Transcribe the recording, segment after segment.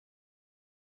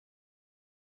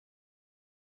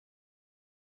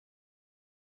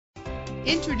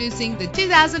Introducing the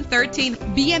 2013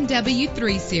 BMW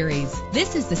 3 Series.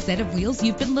 This is the set of wheels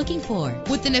you've been looking for,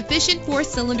 with an efficient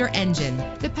 4-cylinder engine.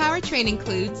 The powertrain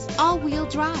includes all-wheel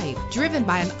drive, driven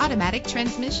by an automatic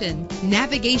transmission.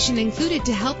 Navigation included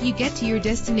to help you get to your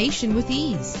destination with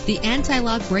ease. The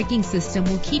anti-lock braking system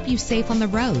will keep you safe on the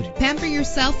road. Pamper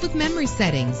yourself with memory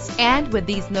settings. And with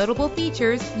these notable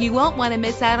features, you won't want to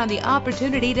miss out on the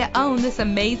opportunity to own this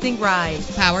amazing ride.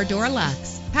 Power door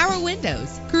locks, power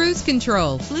windows, cruise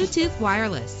control, Bluetooth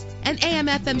wireless, an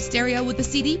AM/FM stereo with a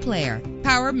CD player,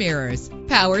 power mirrors,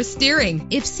 power steering.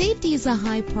 If safety is a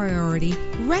high priority,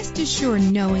 rest assured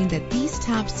knowing that these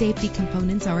top safety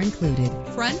components are included: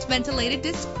 front ventilated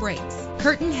disc brakes,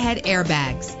 curtain head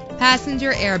airbags,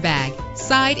 passenger airbag,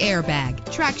 side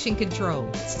airbag, traction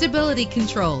control, stability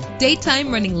control,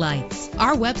 daytime running lights.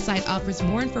 Our website offers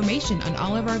more information on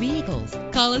all of our vehicles.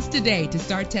 Call us today to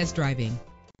start test driving.